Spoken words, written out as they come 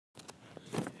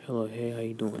Hello, hey, how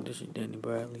you doing? This is Danny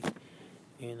Bradley,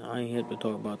 and I am here to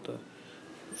talk about the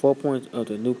 4 points of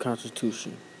the new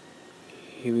Constitution.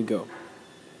 Here we go.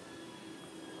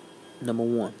 Number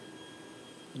 1,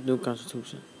 the new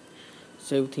Constitution.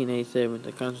 1787,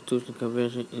 the Constitutional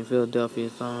Convention in Philadelphia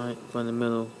signed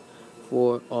fundamental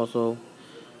for also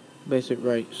basic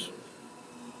rights.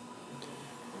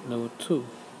 Number 2,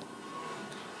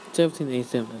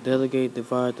 1787, the delegate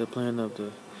divided the plan of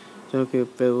the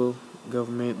Democratic federal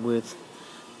government with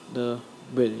the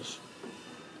British.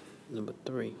 Number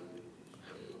 3,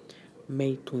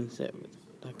 May 27th,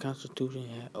 the Constitution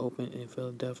had opened in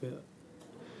Philadelphia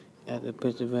at the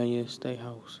Pennsylvania State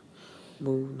House,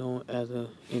 moved known as the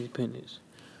Independence.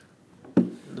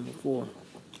 Number 4,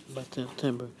 by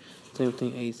September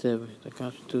 1787, the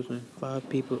Constitution, 5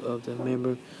 people of the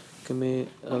member committee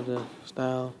of the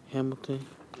style Hamilton,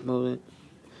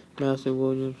 Madison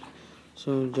Williams,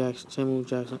 Samuel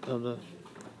Jackson of the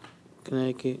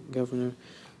Connecticut, Governor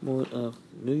Moore of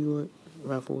New York,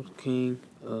 Ralph King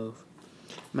of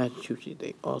Massachusetts.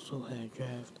 They also had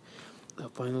drafted the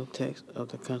final text of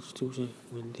the Constitution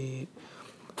when did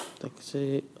the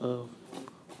consent of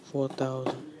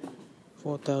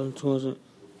 4,200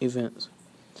 events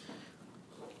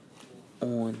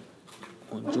on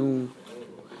June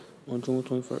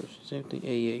 21st,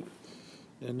 1788.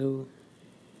 The new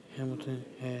Hamilton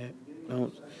had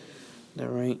announced the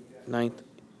rank 9th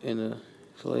in the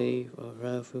slave of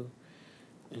Ralph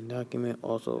and document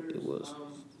also it was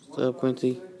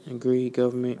subsequently agreed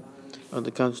government of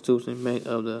the Constitution made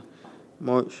of the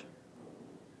March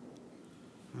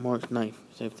 9th,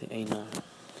 1789.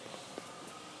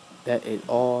 That is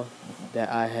all that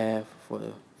I have for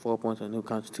the 4 points of the new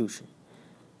Constitution.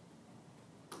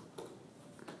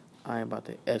 I am about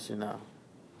to exit now.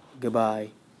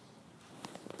 Goodbye.